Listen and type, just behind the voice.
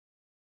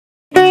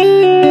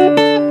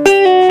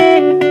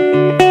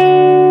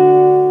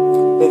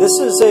This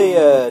is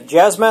a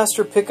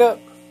Jazzmaster pickup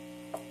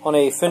on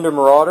a Fender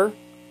Marauder,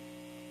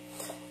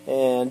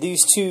 and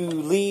these two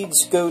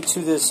leads go to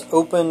this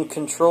open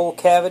control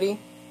cavity.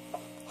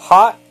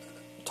 Hot,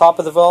 top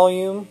of the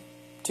volume,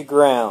 to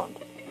ground.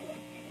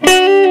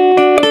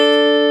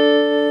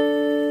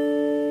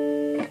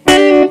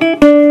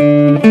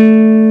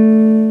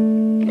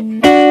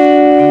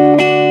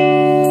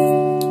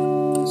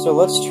 So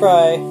let's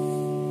try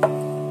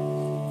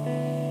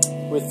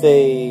with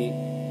a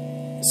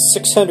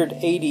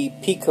 680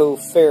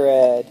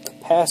 picofarad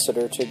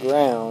capacitor to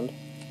ground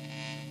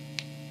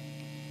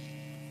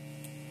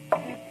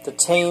to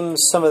tame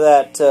some of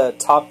that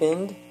top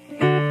end.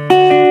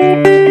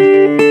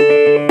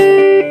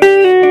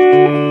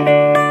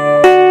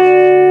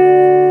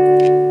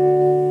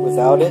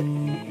 Without it.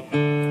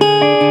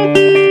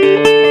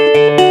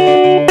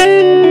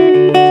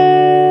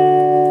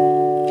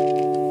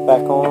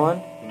 Back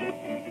on.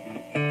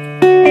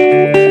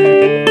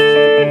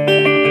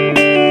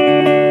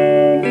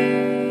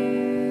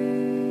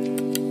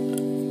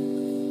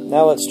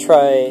 Now let's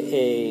try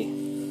a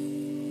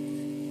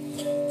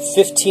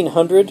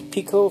 1500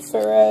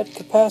 picofarad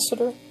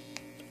capacitor.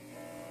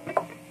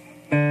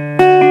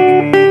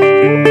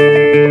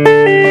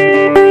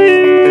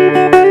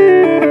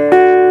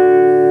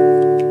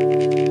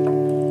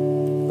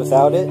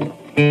 Without it.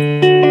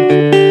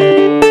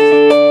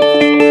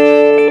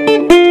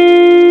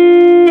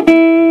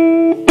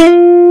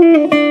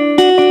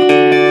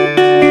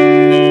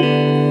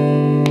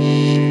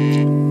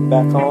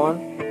 Back on.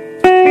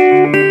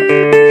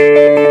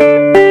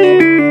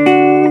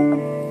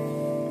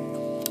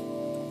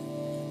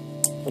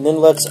 And then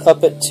let's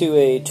up it to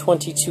a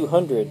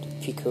 2200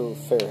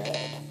 picofarad.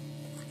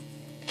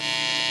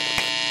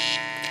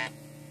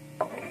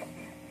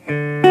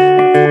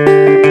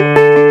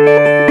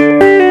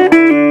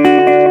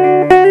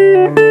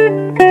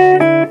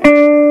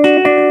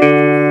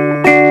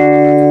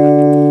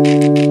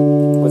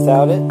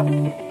 Without it.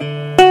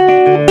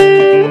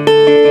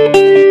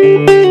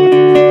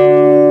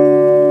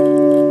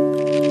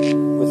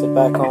 With it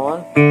back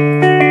on.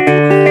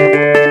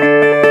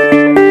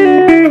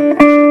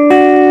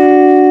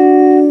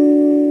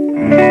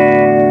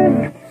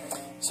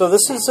 So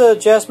this is a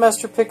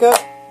Jazzmaster pickup.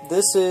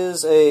 This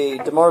is a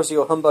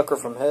DiMarzio humbucker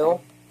from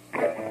hell.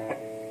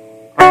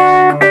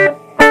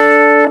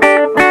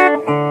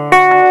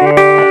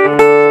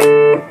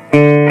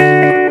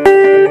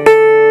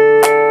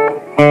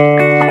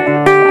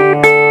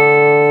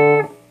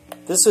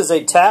 This is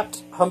a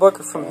tapped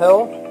humbucker from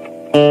hell.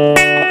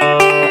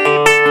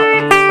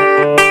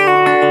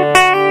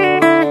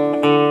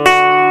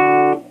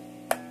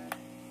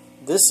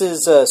 This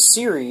is a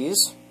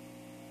series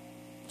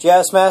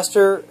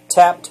Jazzmaster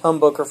tapped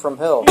humbucker from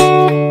hell.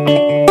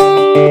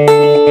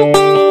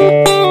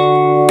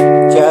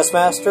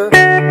 Jazzmaster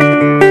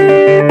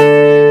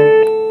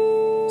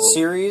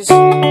series.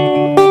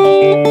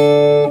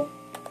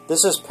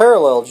 This is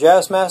parallel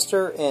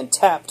Jazzmaster and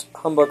tapped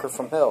humbucker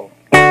from hell.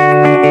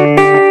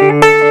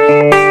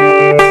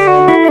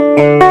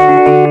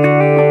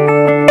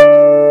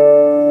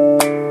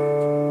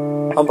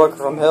 Humbucker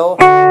from hell.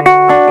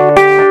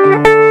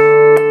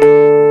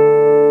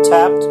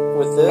 Tapped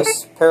with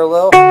this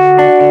parallel.